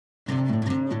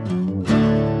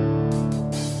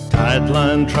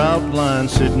Sightline, trout line,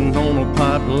 sitting on a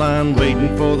pipeline,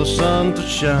 waiting for the sun to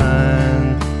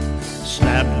shine.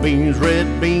 Snap beans,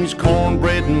 red beans,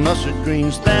 cornbread, and mustard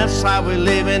greens. That's how we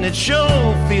live, and it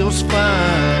sure feels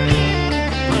fine.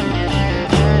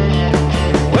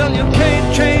 Well, you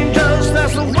can't change us,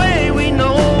 that's the way we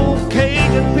know.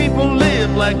 Cajun people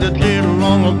live like they did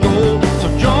long ago. So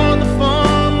join the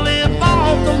fun, live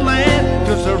off the land,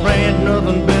 'cause there ain't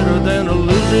nothing better than a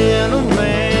Louisiana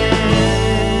man.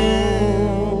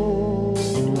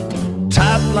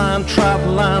 Line, trout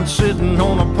line, sitting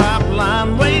on a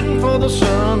pipeline, waiting for the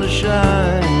sun to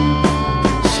shine.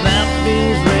 Snap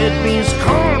beans, red beans,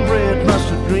 cornbread,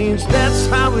 mustard greens. That's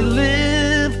how we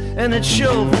live, and it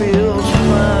sure feels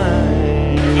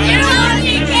fine. You're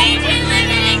watching Cajun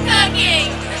Living and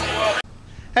Cooking.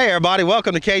 Hey everybody,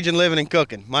 welcome to Cajun Living and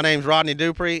Cooking. My name's Rodney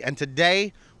Dupree, and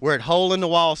today we're at Hole in the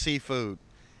Wall Seafood.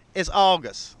 It's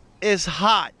August. It's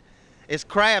hot. It's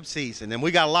crab season, and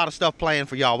we got a lot of stuff planned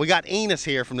for y'all. We got Enos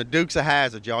here from the Dukes of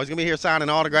Hazzard, y'all. He's gonna be here signing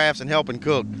autographs and helping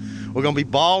cook. We're gonna be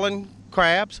balling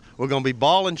crabs. We're gonna be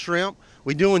balling shrimp.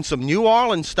 We're doing some New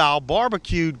Orleans style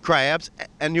barbecued crabs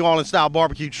and New Orleans style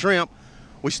barbecued shrimp.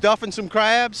 We're stuffing some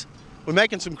crabs. We're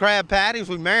making some crab patties.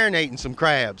 We're marinating some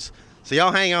crabs. So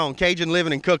y'all hang on. Cajun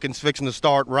Living and Cooking's fixing to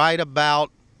start right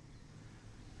about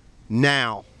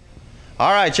now.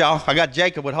 All right, y'all. I got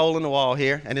Jacob with Hole in the Wall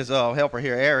here and his helper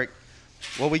here, Eric.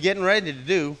 What we're getting ready to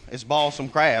do is ball some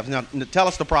crabs. Now, tell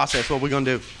us the process, what we're going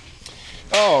to do.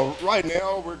 Oh, right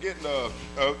now we're getting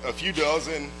a few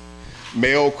dozen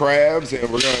male crabs, and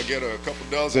we're going to get a couple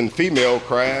dozen female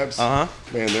crabs. Man,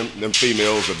 them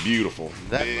females are beautiful.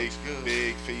 That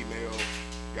big female.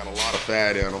 Got a lot of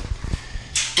fat in them.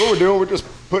 What we're doing, we're just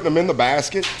putting them in the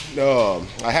basket.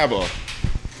 I have a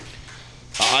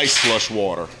ice slush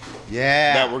water.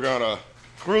 Yeah. That we're going to...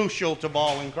 Crucial to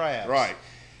balling crabs. Right.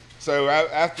 So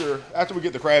after we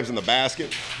get the crabs in the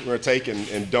basket, we're going to take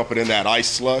and dump it in that ice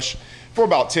slush for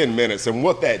about 10 minutes. And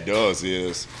what that does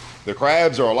is the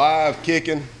crabs are alive,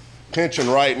 kicking, pinching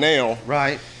right now.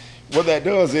 Right. What that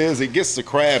does is it gets the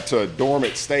crab to a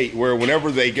dormant state where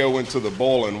whenever they go into the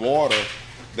boiling water,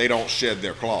 they don't shed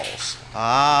their claws.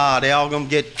 Ah, they all gonna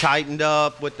get tightened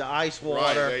up with the ice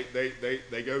water. Right,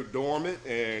 they go dormant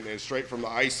and straight from the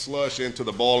ice slush into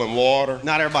the boiling water.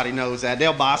 Not everybody knows that.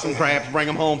 They'll buy some crabs, bring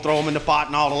them home, throw them in the pot,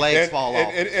 and all the legs fall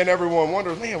off. And everyone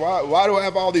wonders, man, why do I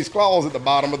have all these claws at the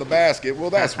bottom of the basket? Well,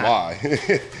 that's why.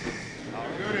 Good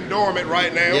and dormant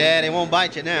right now. Yeah, they won't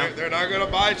bite you now. They're not gonna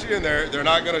bite you, and they're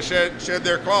not gonna shed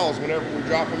their claws whenever we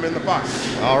drop them in the pot.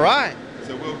 All right.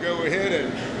 So we'll go ahead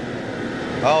and...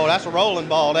 Oh, that's a rolling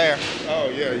ball there.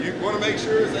 Oh yeah, you want to make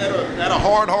sure it's at a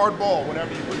hard ball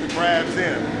whenever you put the crabs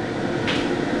in.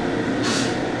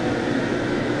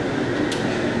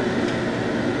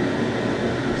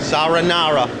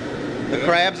 Saranara. The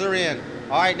crabs are in.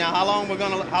 All right, now how long we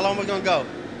gonna go?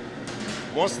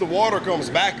 Once the water comes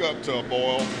back up to a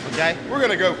boil, okay, we're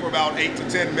gonna go for about 8 to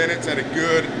 10 minutes at a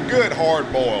good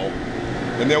hard boil,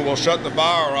 and then we'll shut the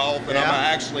fire off, and I'm gonna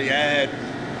actually add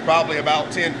probably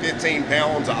about 10-15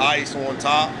 pounds of ice on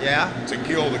top to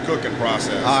kill the cooking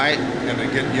process. All right. And to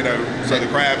get, so the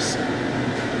crabs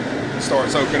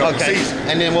start soaking up the seasoning.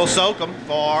 And then we'll soak them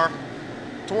for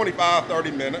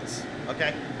 25-30 minutes.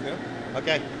 Okay. Yeah.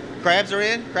 Okay. Crabs are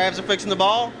in. Crabs are fixing the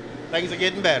ball. Things are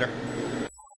getting better.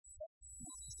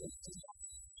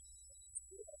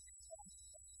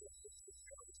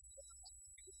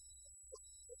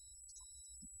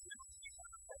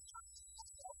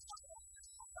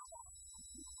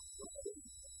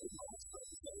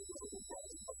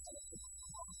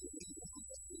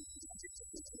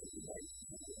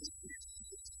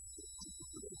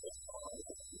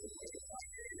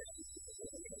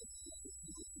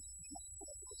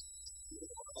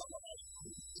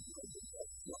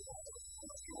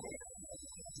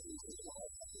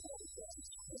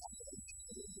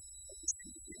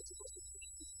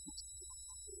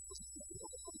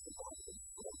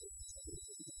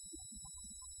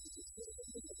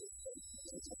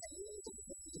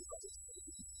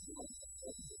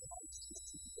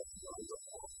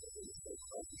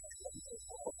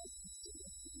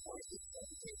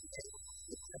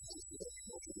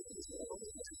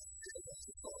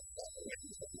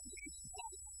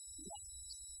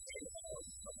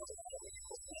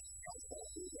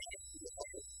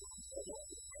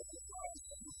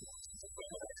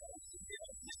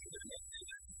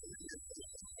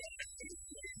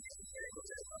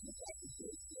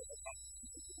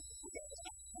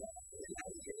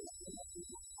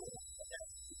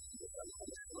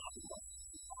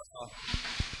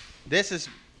 This is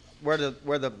where the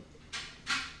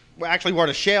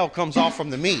shell comes off from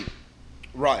the meat.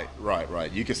 Right.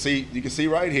 You can see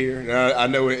right here. Now, I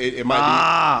know it might be.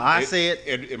 I see it.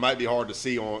 It might be hard to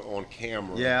see on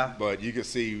camera. Yeah. But you can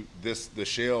see the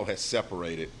shell has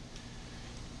separated.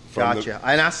 Gotcha.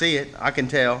 And I see it. I can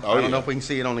tell. Oh, I don't know if we can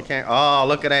see it on the camera. Oh,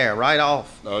 look at there, right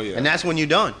off. Oh yeah. And that's when you're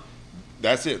done.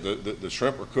 That's it. The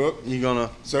shrimp are cooked. You're gonna.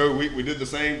 So we did the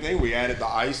same thing. We added the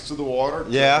ice to the water.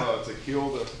 To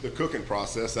kill the cooking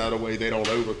process. That way they don't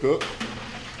overcook.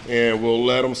 And we'll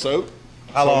let them soak.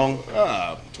 How long?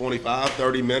 25,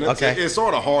 30 minutes. Okay. It's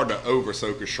sort of hard to over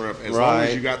soak a shrimp as long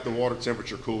as you got the water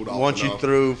temperature cooled off. Once you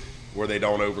through, where they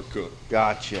don't overcook.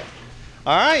 Gotcha.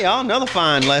 All right, y'all. Another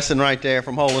fine lesson right there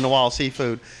from Hole in the Wall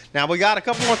Seafood. Now we got a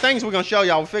couple more things we're gonna show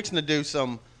y'all. We're fixing to do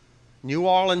some New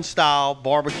Orleans style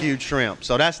barbecued shrimp.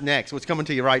 So that's next. What's coming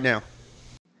to you right now.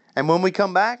 And when we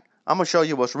come back, I'm gonna show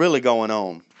you what's really going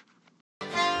on.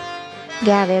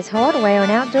 Galvez Hardware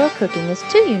and Outdoor Cooking is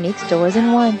 2 unique stores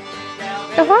in one.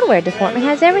 The hardware department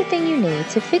has everything you need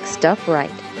to fix stuff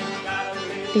right.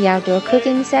 The outdoor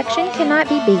cooking section cannot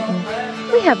be beaten.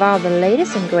 We have all the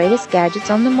latest and greatest gadgets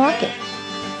on the market.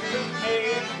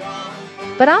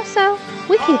 But also,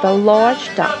 we keep a large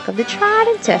stock of the tried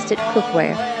and tested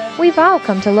cookware we've all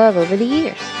come to love over the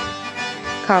years.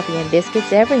 Coffee and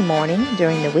biscuits every morning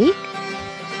during the week,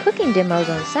 cooking demos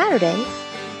on Saturdays,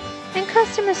 and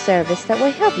customer service that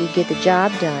will help you get the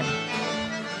job done.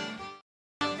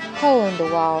 Hole in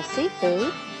the Wall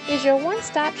Seafood is your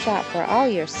one-stop shop for all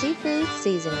your seafood,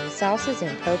 seasoning, sauces,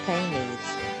 and propane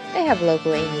needs. They have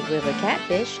local Enid River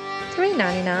catfish,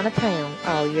 $3.99 a pound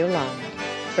all year long.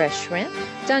 Fresh shrimp,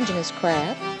 Dungeness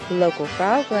crab, local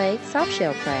frog legs,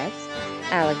 soft-shell crabs,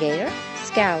 alligator,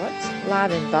 scallops,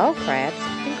 live and ball crabs,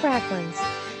 and cracklings.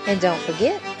 And don't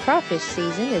forget, crawfish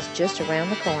season is just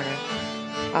around the corner.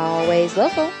 Always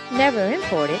local, never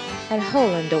imported at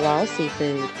Hole in the Wall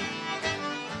Seafood.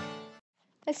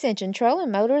 Ascension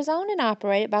Trolling Motor is owned and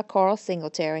operated by Carl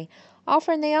Singletary,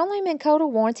 offering the only Minn Kota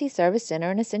Warranty Service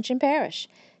Center in Ascension Parish.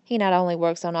 He not only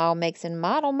works on all makes and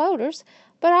model motors,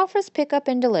 but offers pickup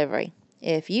and delivery.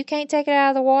 If you can't take it out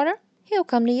of the water, he'll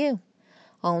come to you.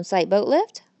 On-site boat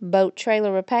lift, boat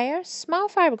trailer repair, small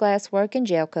fiberglass work, and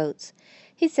gel coats.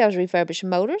 He sells refurbished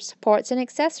motors, parts, and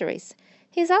accessories.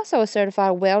 He's also a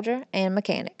certified welder and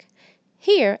mechanic.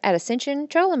 Here at Ascension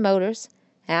Trolling Motors,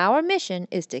 our mission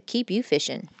is to keep you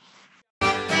fishing.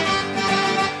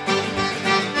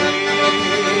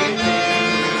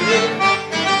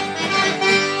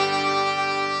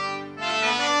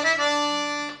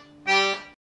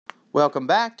 Welcome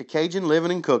back to Cajun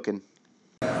Living and Cooking.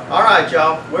 All right,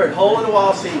 y'all. We're at Hole in the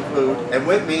Wall Seafood, and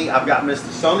with me, I've got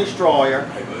Mr. Sonny Stroyer,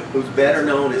 who's better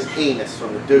known as Enos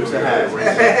from the Dukes of Hazzard.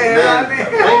 Man,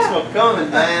 thanks for coming,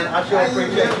 man. I sure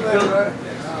appreciate you coming.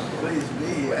 Please be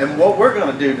here. And what we're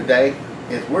going to do today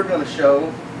is we're going to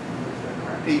show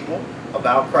people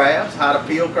about crabs, how to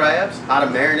peel crabs, how to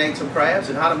marinate some crabs,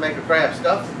 and how to make a crab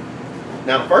stuffing.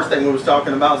 Now, the first thing we was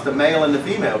talking about is the male and the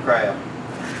female crab.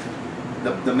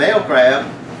 The male crab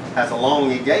has a long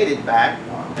elongated back,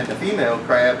 and the female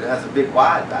crab has a big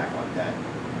wide back like that.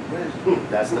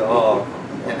 That's the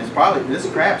and it's probably, this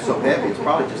crab's so heavy it's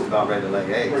probably just about ready to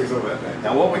lay eggs.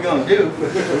 Now what we're going to do,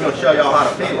 we're going to show y'all how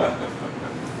to peel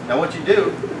them. Now what you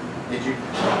do is you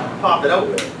pop it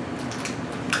open.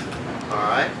 All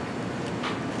right.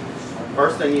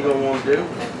 First thing you're going to want to do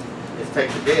is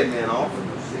take the dead men off,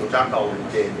 which I call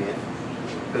them dead men.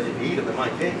 Because if you eat them, it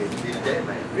might kill you if you eat a dead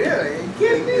man. Really? You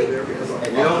kidding me?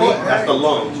 And you don't eat, that's the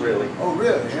lungs, really. Oh,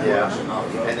 really? Yeah.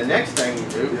 And the next thing you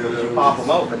do is you pop them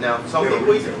open. Now, some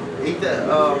people eat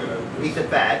the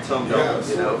fat, some don't,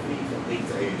 you know.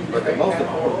 But the most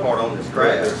important part on this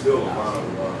crab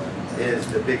is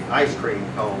the big ice cream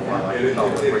cone, I like to call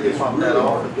it, where you pop that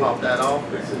off and pop that off.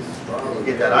 And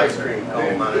get that ice cream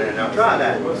cone out of there. Now, try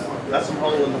that. That's some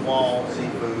Hole in the Wall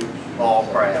Seafood ball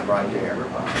crab right there.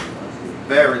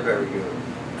 Very, very good.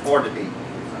 Hard to beat.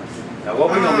 Now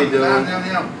what we're going to be doing...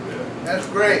 That's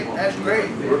great. That's great.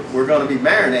 We're going to be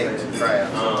marinating some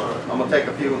crabs. I'm going to take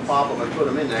a few and pop them and put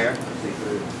them in there.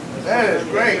 That is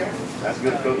great. That's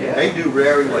good cooking. They do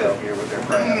very well here with their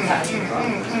crabs.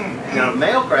 Now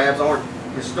male crabs aren't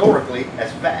historically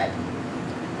as fat,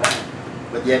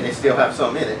 but yet they still have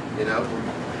some in it, you know.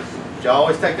 But you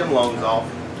always take them lungs off.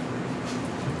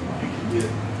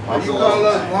 You call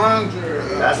those lungs or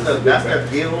that's their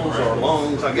gills or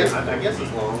lungs. I guess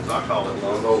it's lungs. I call it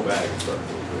lungs.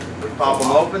 We pop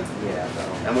them open,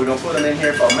 and we're gonna put them in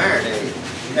here for a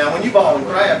marinade. Now, when you ball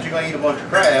crabs, you're gonna eat a bunch of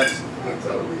crabs,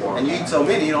 and you eat so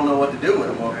many you don't know what to do with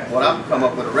them. What I've come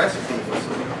up with a recipe for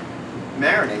some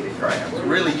marinated crabs. It's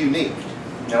really unique.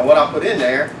 Now, what I put in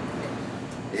there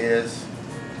is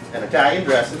an Italian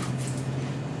dressing.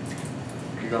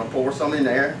 You're going to pour some in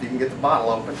there if you can get the bottle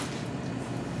open.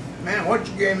 Man, what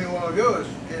you gave me a while ago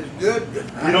is good.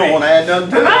 You don't want to add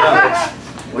nothing to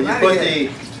it. Well, you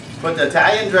put the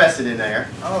Italian dressing in there.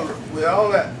 Oh, with all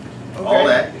that. Okay. All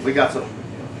that. We got some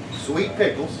sweet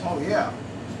pickles. Oh, yeah.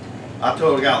 I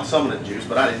totally got some of the juice,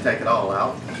 but I didn't take it all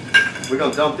out. We're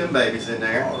going to dump them babies in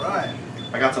there. All right.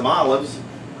 I got some olives.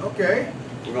 Okay.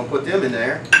 We're going to put them in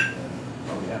there.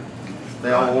 Oh, yeah.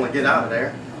 They all want to get out of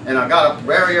there. And I got up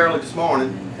very early this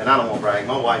morning, and I don't want to brag,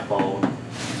 my wife bought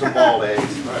some boiled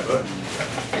eggs. All right, bud.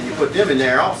 And you put them in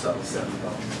there also.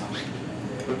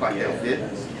 Look like they'll fit.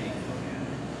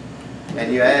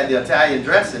 And you add the Italian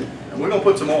dressing, and we're going to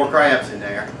put some more crabs in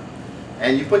there.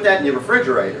 And you put that in your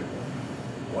refrigerator.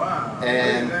 Wow.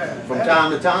 And look at that. from time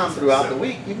to time throughout the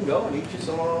week, you can go and eat you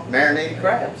some marinated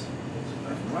crabs.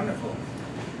 That's wonderful.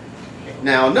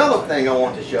 Now, another thing I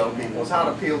want to show people is how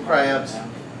to peel crabs.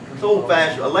 It's old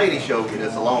fashioned. A lady showed me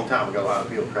this a long time ago, how to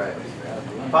peel crabs.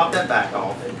 Pop that back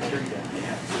off.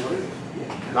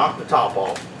 Knock the top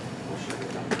off.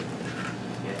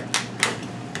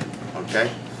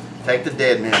 Okay. Take the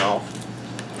dead men off.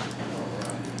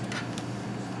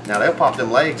 Now they'll pop them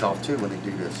legs off too when they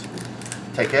do this.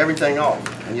 Take everything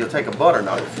off, and you'll take a butter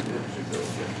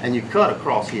knife and you cut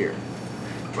across here,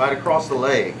 right across the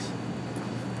legs.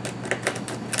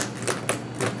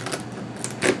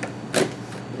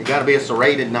 You got to be a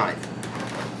serrated knife.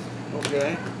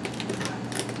 Okay.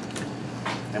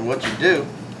 And what you do,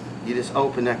 you just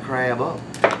open that crab up,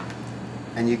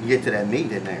 and you can get to that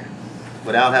meat in there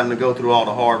without having to go through all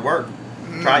the hard work.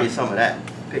 Try you some of that.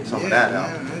 Pick some of that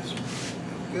out. Man, that's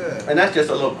good. And that's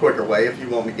just a little quicker way if you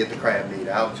want me to get the crab meat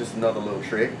out. Just another little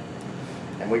trick.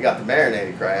 And we got the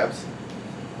marinated crabs.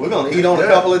 We're going to eat on a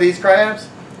couple of these crabs.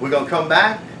 We're going to come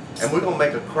back and we're going to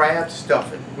make a crab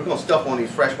stuffing. We're going to stuff one of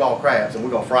these fresh ball crabs and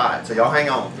we're going to fry it. So y'all hang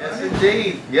on. Yes,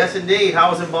 indeed. Yes, indeed. How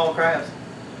was them ball crabs?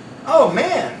 Oh,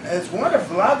 man, it's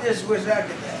wonderful. I just wish I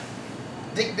could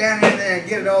dig down in there and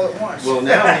get it all at once. Well,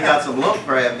 now we got some lump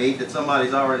crab meat that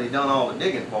somebody's already done all the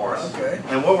digging for us. Okay.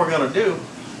 And what we're going to do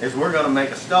is we're going to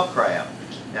make a stuffed crab.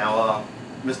 Now,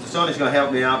 Mr. Sonny's going to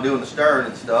help me out doing the stirring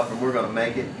and stuff, and we're going to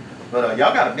make it. But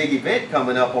y'all got a big event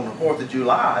coming up on the 4th of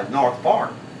July at North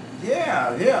Park.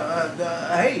 Yeah,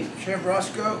 yeah. Hey, Chef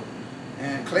Roscoe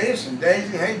and Cletus and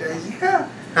Daisy. Hey, Daisy.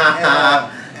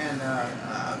 and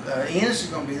Enos is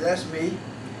going to be, that's me.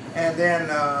 And then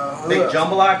Big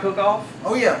jambalaya cook-off.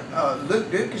 Oh yeah,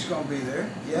 Luke Duke is going to be there.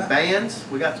 Yeah. Bands,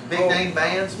 we got some big name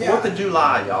bands. Yeah. 4th of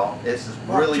July, y'all. This is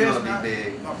Mark really going to Chestnut. be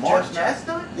big. Mark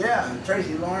Chestnut? Yeah, and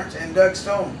Tracy Lawrence and Doug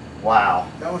Stone.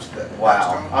 Wow. Doug Wow.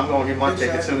 Stone. I'm going to get my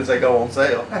ticket as soon as they go on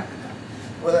sale.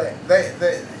 Well,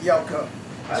 y'all come.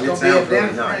 It's It going to be sounds at really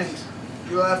Denver nice. Springs,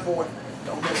 July 4th.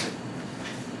 Don't miss it.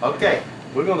 Okay,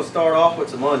 we're going to start off with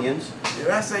some onions. Did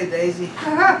I say Daisy?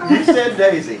 You said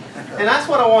Daisy. And that's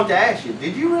what I wanted to ask you.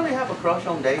 Did you really have a crush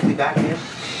on Daisy back then?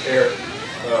 Eric.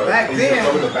 Back then?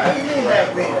 What do you mean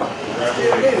back then?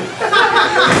 Still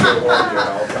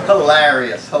do.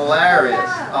 Hilarious, hilarious.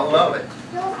 I love it.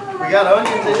 We got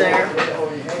onions in there.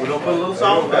 We're going to put a little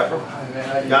salt and pepper.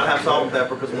 You got to have salt and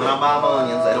pepper because when I buy my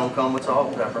onions, they don't come with salt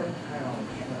and pepper.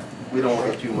 We don't want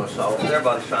to get too much salt because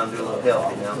everybody's trying to do a little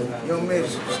healthy now. You want me to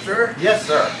stir? Yes,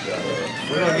 sir.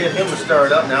 We're going to get him to stir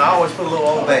it up. Now, I always put a little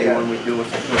Old Bay when we do it.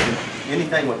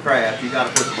 Anything with crabs, you got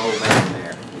to put some Old Bay in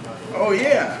there. Oh,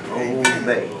 yeah. Old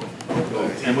Bay.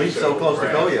 And we're so close to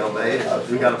Goya Old Bay,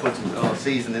 we got to put some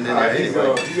seasoning in there anyway. You're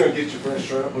going to get your fresh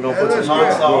shrimp. We're going to put some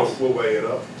hot sauce. We'll weigh it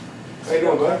up. How you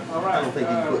doing, bud? I don't think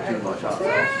you can put too much hot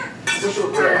sauce. What's your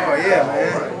Oh, yeah,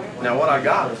 man. Now what I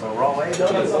got is a raw egg.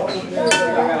 Usually in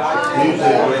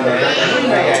there, and we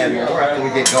may add more after we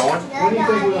get going. When do you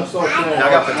think we're going to start trying? Now I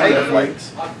got potato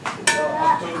flakes.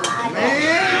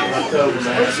 Man!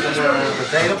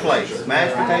 Potato flakes,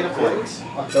 mashed potato flakes.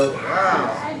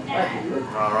 Wow.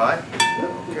 All right.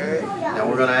 Okay. Now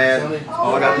we're gonna add.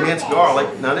 Oh, I got minced garlic.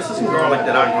 Now this is some garlic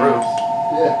that I grew,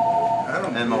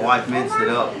 and my wife minced it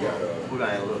up. We're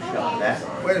gonna add a little shot of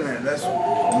that. Wait a minute, that's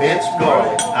Minced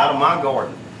garlic out of my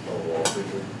garden.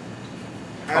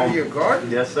 out of your garden?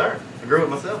 Yes, sir. I grew it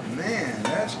myself. Man,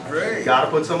 that's great. Got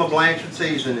to put some of Blanchard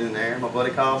seasoning in there. My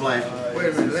buddy Kyle Blanchard. Wait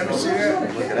a minute, let me see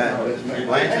that. Look at that.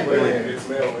 Blanchard blend. It's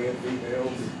male and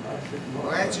females.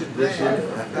 Blanchard This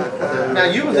blend. Now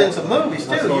you was in some movies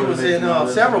too. You was in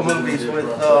several movies with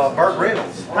Burt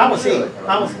Reynolds. How was he?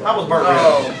 How was Burt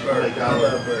Reynolds? Oh, Bert, I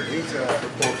love Bert. He's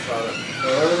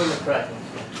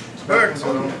Bert's,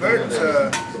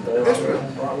 this was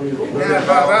down in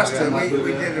Valdosta.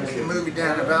 We did a movie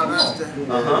down in Valdosta.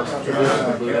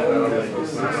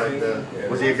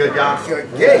 Was he a good guy?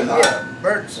 Yeah, yeah.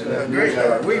 Bert's a great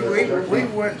guy. We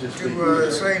went to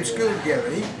the same school together.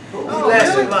 He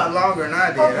lasted a lot longer than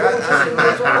I did. I did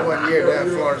last 1 year down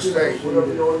at Florida State.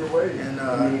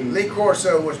 And Lee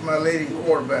Corso was my leading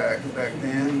quarterback back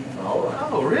then.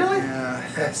 Oh, really?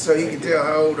 So you can tell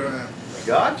how old I am.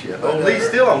 Gotcha. Oh, Lee's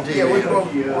still on TV. Yeah, we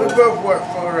both worked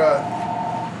for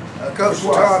Coach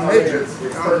Tom Nugent.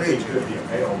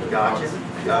 Gotcha.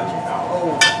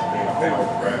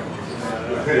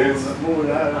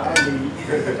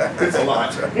 It's a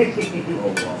lot.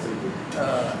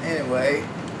 Anyway,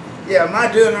 yeah, am I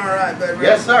doing all right, Bud?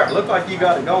 Yes, sir. Look like you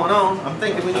got it going on. I'm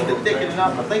thinking we need to thicken it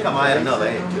up. I think I might add another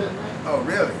egg. Oh,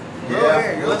 really?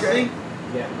 Yeah. Let's okay. see.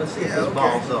 Let's see if this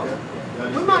balls up.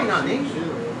 We might not need it.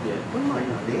 We might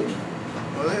not need it.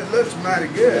 Well, it looks mighty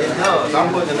good. It does. I'm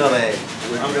putting another egg.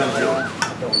 I'm gonna do it.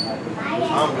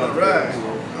 I'm gonna. Right.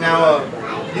 Now,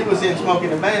 you was in Smoking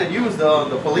the Bandit. You was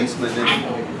the policeman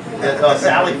that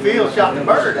Sally Field shot the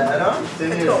bird at, huh?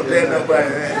 Don't let nobody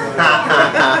that.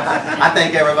 I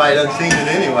think everybody done seen it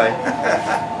anyway.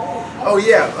 Oh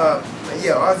yeah,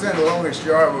 yeah. I was in the longest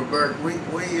yard with Bert. We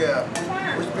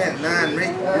spent 9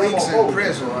 weeks in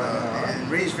prison, in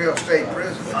Reedsville State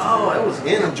Prison. Oh, it was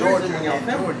in Georgia when y'all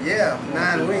filmed? Yeah,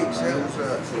 9 weeks. It was.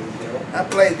 I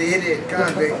played the idiot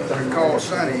convict called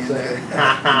Sonny in there.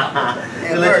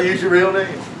 And let you use your real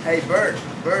name. Hey, Bert,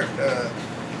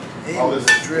 he was a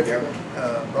terrific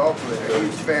ball player. He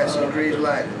was fast and greased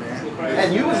lighted, man.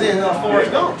 And you was in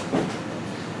Forrest Gump.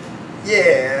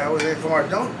 Yeah, I was in Forrest.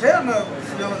 Don't tell none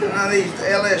of these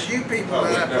LSU people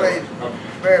that I played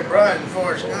Barry Bryant and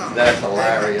Forrest Gump. That's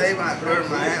hilarious. They might burn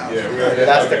my house.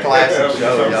 That's the classic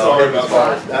show, y'all.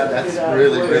 That's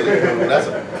really, really cool. That's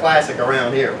a classic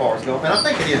around here, Forrest Gump. And I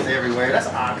think it is everywhere. That's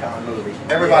an icon movie.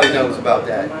 Everybody knows about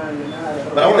that.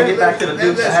 But I want to get back to the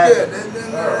Dukes of Hazzard.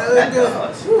 That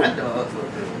does. That does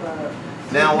look good.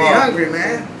 Now, be hungry,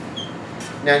 man.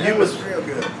 Now you was real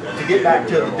good. To get back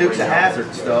to the Dukes of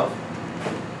Hazzard stuff.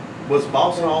 Was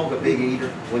Boss Hogg a big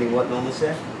eater when he wasn't on the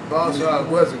set? Boss Hogg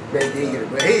was a big eater,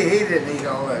 but he didn't eat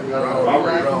all that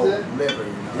raw liver.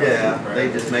 You know? Yeah, they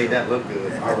just made that look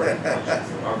good. All right.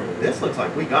 This looks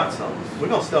like we got some. We're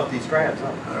gonna stuff these crabs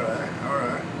up. All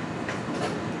right.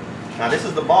 Now this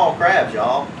is the ball crabs,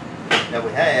 y'all, that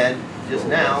we had just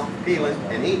now, peeling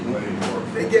and eating.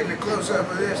 They getting a close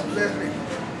up of this, Leslie.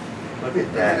 Look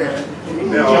at that.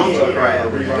 Chunks of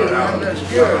crab. That's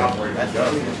good. That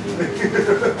does.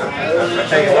 I'll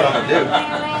tell you what I'm gonna do.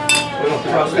 We're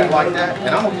gonna crust it like that, and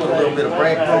I'm gonna put a little bit of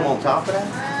breadcrumb on top of that.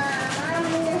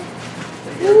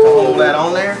 To hold that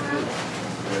on there,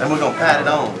 and we're gonna pat it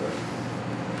on.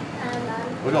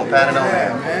 We're gonna pat it on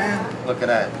there. Man. Look at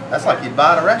that. That's like you'd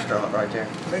buy at a restaurant right there.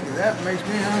 Look at that. Makes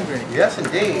me hungry. Yes,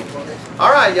 indeed.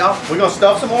 All right, y'all. We're gonna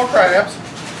stuff some more crabs.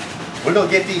 We're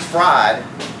gonna get these fried.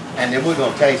 And then we're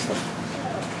going to taste them.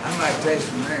 I might taste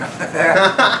them now.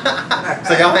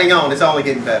 So y'all hang on. It's only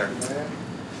getting better.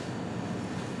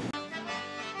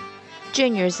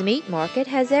 Junior's Meat Market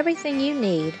has everything you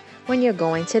need when you're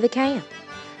going to the camp.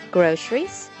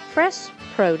 Groceries, fresh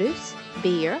produce,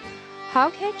 beer,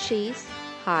 hoghead cheese,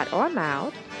 hot or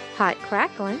mild, hot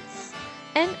cracklings,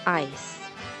 and ice.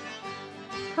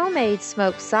 Homemade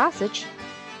smoked sausage,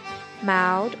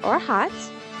 mild or hot,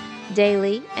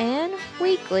 daily and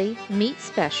weekly meat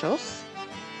specials,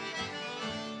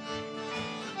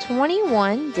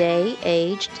 21-day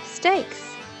aged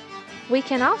steaks. We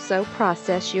can also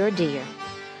process your deer.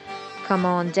 Come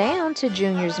on down to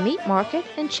Junior's Meat Market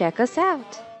and check us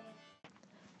out.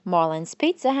 Marlin's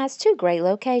Pizza has 2 great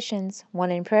locations, one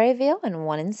in Prairieville and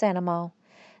one in Santa Mall.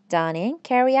 Dine in,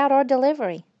 carry out, or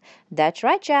delivery. That's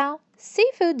right, y'all.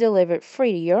 Seafood delivered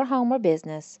free to your home or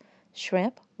business.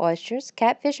 Shrimp, oysters,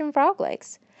 catfish, and frog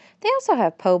legs. They also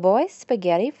have po' boy,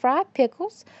 spaghetti, fried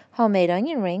pickles, homemade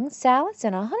onion rings, salads,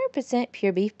 and 100%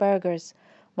 pure beef burgers.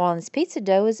 Marlin's Pizza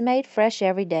dough is made fresh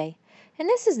every day. And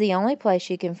this is the only place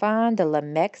you can find the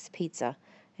Lamex Pizza.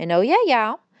 And oh yeah,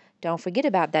 y'all, don't forget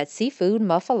about that seafood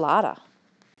muffalata.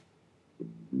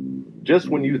 Just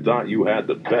when you thought you had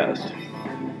the best,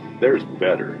 there's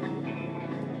better.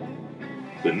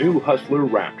 The new Hustler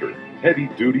Raptor,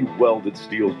 heavy-duty welded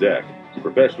steel deck,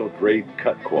 professional grade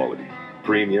cut quality,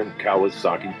 premium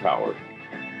Kawasaki power,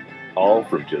 all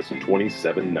from just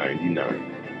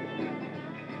 $27.99.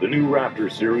 The new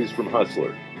Raptor series from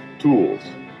Hustler, tools,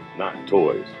 not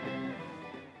toys.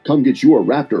 Come get your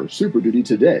Raptor Super Duty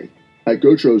today at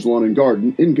Gotro's Lawn and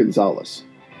Garden in Gonzales.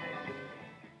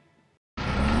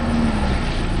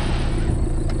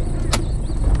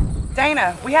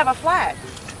 Dana, we have a flat.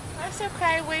 That's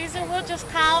okay, Weezer. We'll just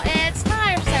call Ed's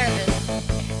Tire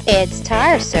Service. Ed's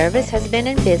Tire Service has been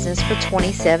in business for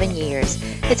 27 years.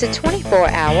 It's a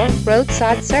 24-hour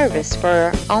roadside service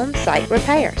for on-site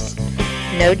repairs.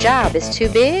 No job is too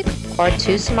big or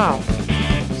too small.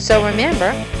 So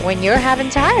remember, when you're having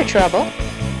tire trouble,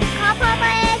 Call Papa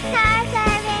Ed's Tire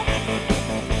Service.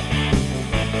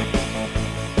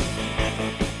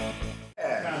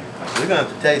 We're gonna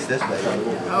have to taste this,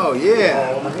 baby. Oh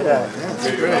yeah.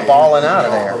 That's great. Falling out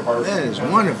of there. That is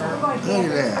wonderful. Look at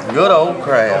that. Good old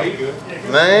crab.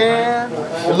 Man,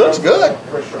 it looks good. That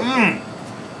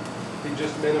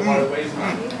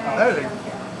is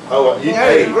Oh, you,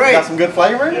 That is great. Got some good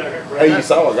flavor in it? hey, you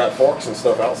saw I got forks and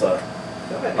stuff outside.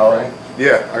 All right.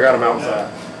 Yeah, I got them outside.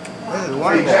 That is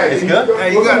wonderful. It's good?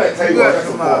 Hey, you got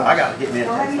some, I gotta get me a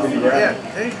taste of it. yeah,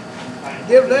 see?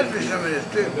 Give Leslie some of this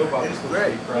too. It's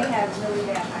great.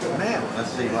 Man,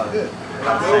 Let's see what. good. But I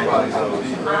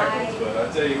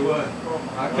tell you what,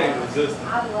 I can't resist it.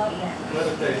 Let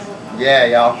it taste. Yeah,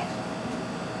 y'all.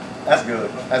 That's good.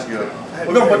 That's good.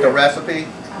 We're gonna put the recipe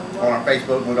on our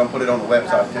Facebook. We're gonna put it on the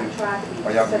website too,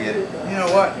 or y'all can get it. You know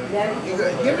what?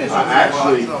 Give me some.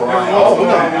 Actually, Oh,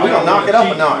 we're gonna knock it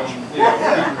up a notch.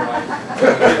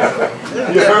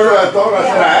 You remember I thought I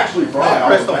said I actually fried.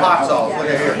 Crystal hot sauce. Look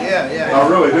at here. Yeah. I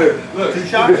really did. 2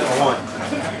 shots or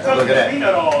 1? Look at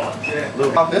that.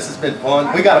 Look, this has been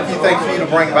fun. We got a few things for you to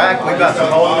bring back. We've got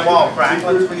some hole-in-the-wall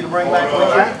cracklings for you to bring back with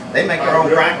you. They make their own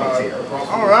cracklings here.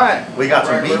 All right. We got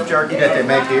some beef jerky that they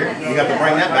make here. You got to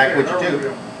bring that back with you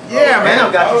too. Yeah, man. And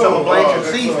I've got you some of Blanchard's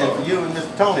seasoning for you and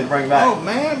Mr. Tony to bring back. Oh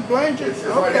man, Blanchard.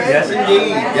 Okay. Yes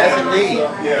indeed. Yes indeed.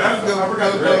 I'm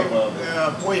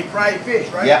good. Where you fry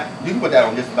fish, right? Yeah, you can put that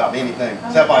on just about anything,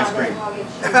 except ice cream.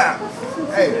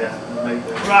 Hey,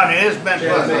 Rodney, it's been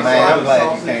fun. Man, I'm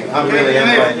glad you came. I really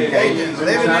am glad you came.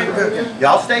 Living and cooking.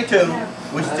 Y'all stay tuned.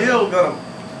 We're still gonna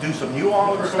do some New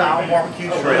Orleans style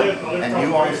barbecue shrimp and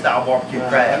New Orleans style barbecue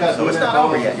crab. So it's not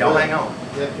over yet. Y'all hang on.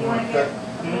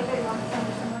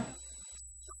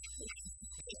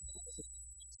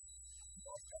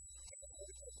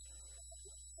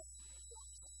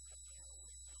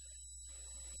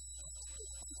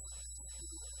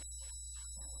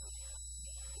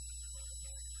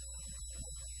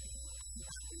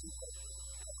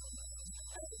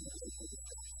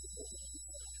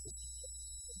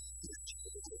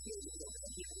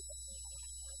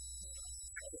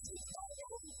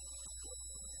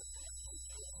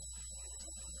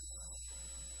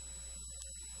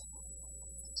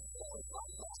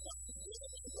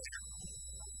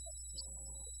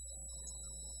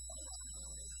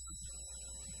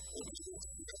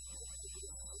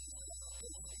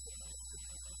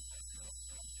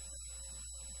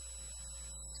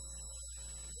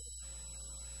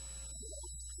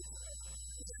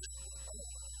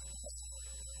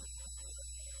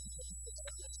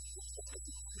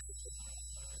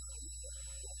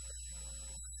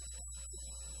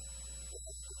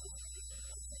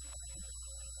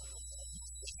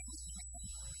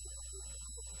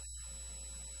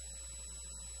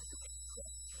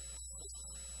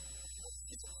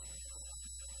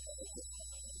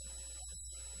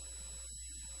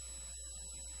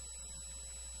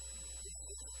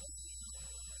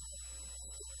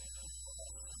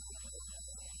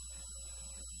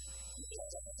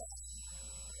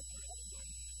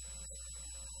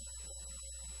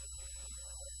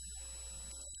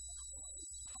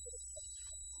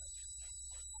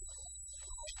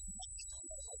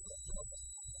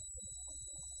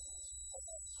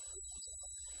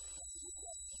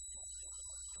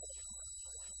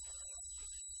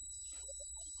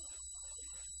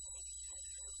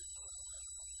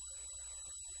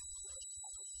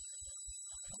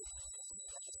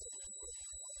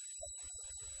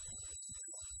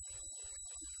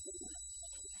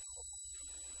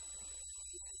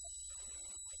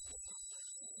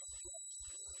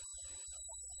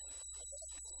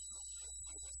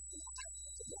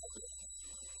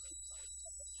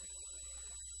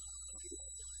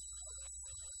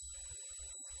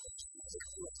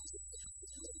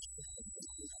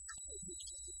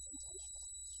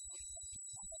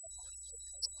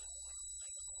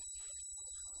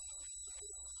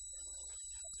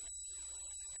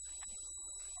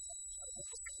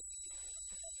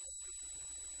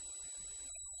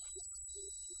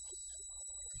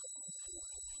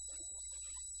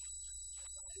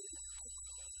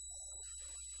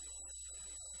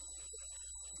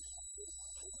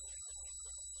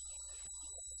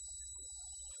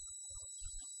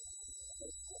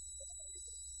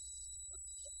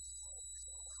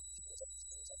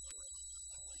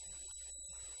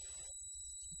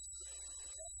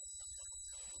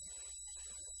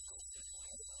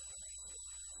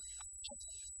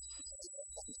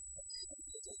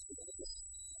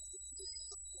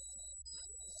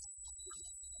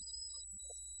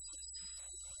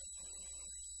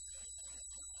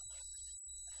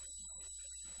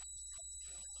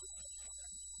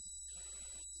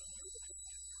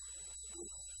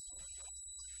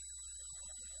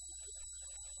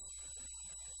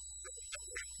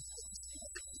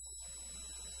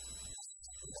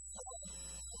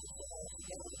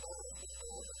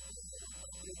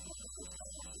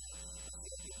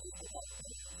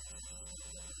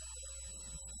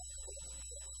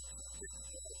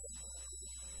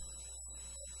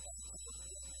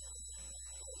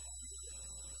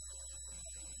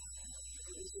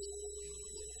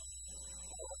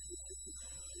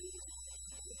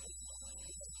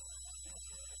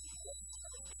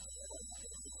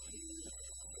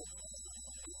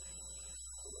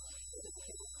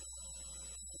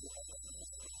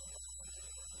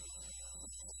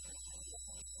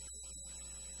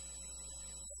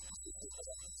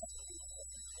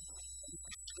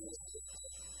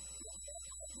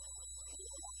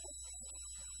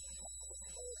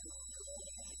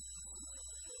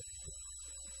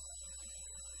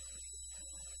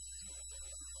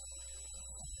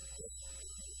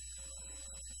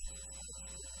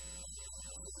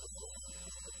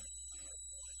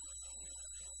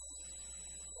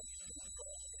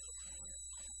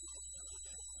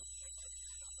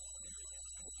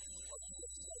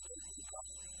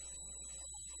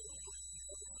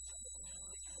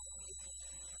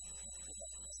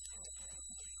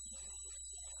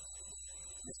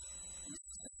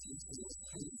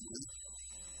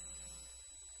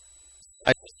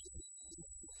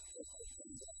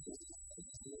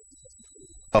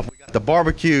 the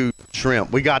barbecue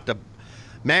shrimp. We got the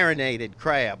marinated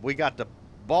crab. We got the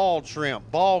balled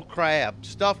shrimp, balled crab,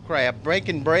 stuffed crab,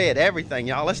 breaking bread, everything,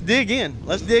 y'all. Let's dig in.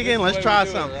 Let's dig in. Let's try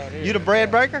something. You the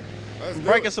bread breaker?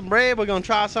 Breaking some bread. We're gonna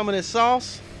try some of this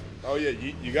sauce. Oh yeah,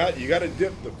 you got to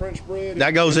dip the French bread.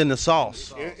 That goes in the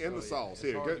sauce. In the sauce.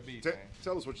 Here,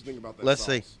 tell us what you think about that. Let's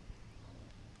sauce.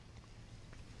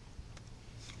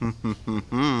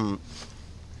 see.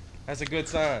 That's a good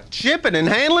sign. Shipping and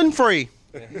handling free.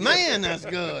 Man, that's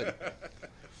good.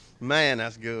 Man,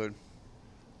 that's good.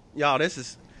 Y'all, this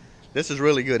is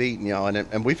really good eating, y'all,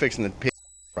 and we fixing the pig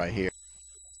right here.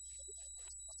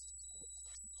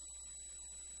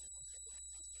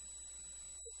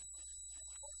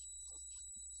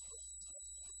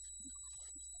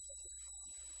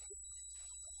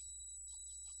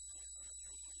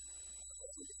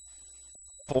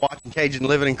 For watching Cajun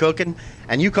Living and Cooking,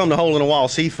 and you come to Hole in the Wall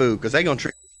Seafood because they're gonna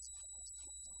treat.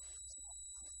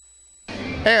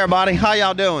 Hey everybody, how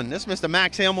y'all doing? This is Mr.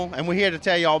 Max Himmel, and we're here to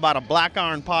tell y'all about a black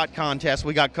iron pot contest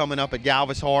we got coming up at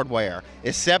Galvis Hardware.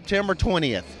 It's September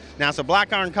 20th. Now it's a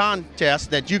black iron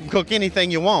contest that you can cook anything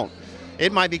you want.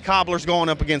 It might be cobblers going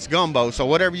up against gumbo, so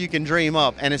whatever you can dream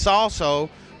up. And it's also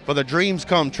for the Dreams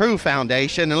Come True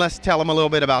Foundation, and let's tell them a little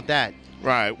bit about that.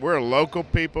 Right, we're local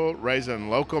people raising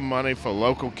local money for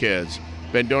local kids.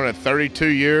 Been doing it 32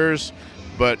 years,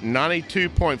 but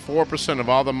 92.4% of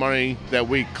all the money that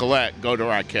we collect go to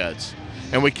our kids.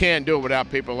 And we can't do it without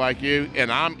people like you,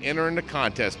 and I'm entering the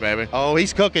contest, baby. Oh,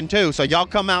 he's cooking too, so y'all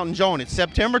come out and join it.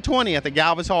 September 20th at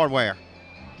Galvis Hardware.